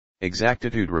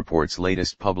Exactitude reports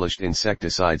latest published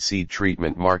Insecticide Seed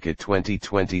Treatment Market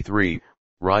 2023,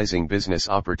 Rising Business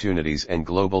Opportunities and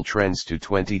Global Trends to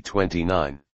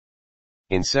 2029.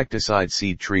 Insecticide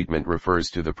seed treatment refers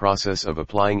to the process of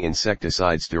applying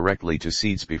insecticides directly to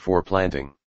seeds before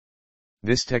planting.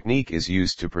 This technique is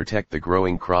used to protect the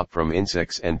growing crop from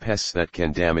insects and pests that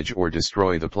can damage or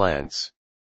destroy the plants.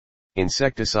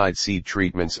 Insecticide seed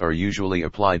treatments are usually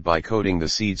applied by coating the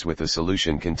seeds with a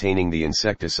solution containing the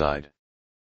insecticide.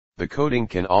 The coating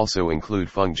can also include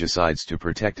fungicides to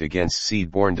protect against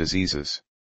seed-borne diseases.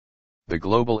 The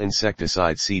global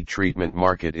insecticide seed treatment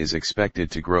market is expected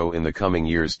to grow in the coming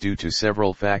years due to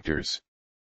several factors.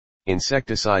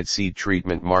 Insecticide seed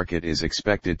treatment market is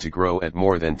expected to grow at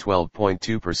more than 12.2%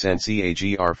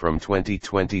 CAGR from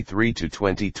 2023 to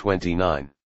 2029.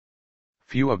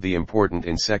 Few of the important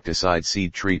insecticide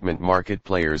seed treatment market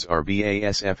players are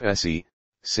BASF SE,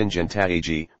 Syngenta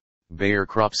AG, Bayer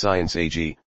Crop Science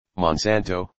AG,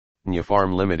 Monsanto,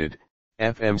 Nufarm Limited,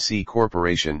 FMC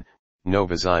Corporation,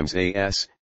 Novozymes AS,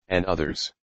 and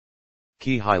others.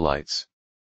 Key highlights.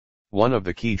 One of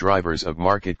the key drivers of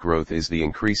market growth is the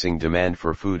increasing demand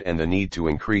for food and the need to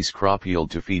increase crop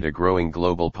yield to feed a growing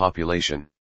global population.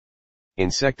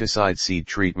 Insecticide seed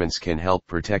treatments can help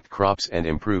protect crops and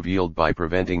improve yield by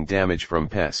preventing damage from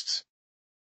pests.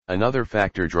 Another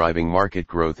factor driving market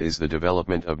growth is the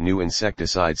development of new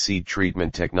insecticide seed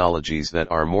treatment technologies that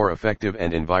are more effective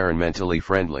and environmentally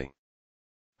friendly.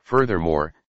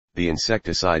 Furthermore, the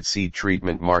insecticide seed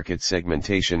treatment market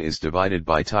segmentation is divided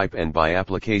by type and by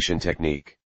application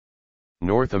technique.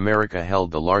 North America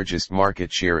held the largest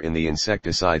market share in the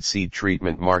insecticide seed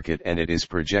treatment market, and it is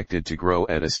projected to grow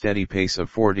at a steady pace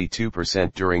of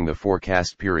 42% during the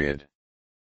forecast period.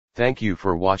 Thank you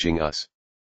for watching us.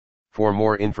 For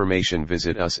more information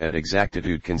visit us at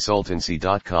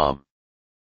exactitudeconsultancy.com.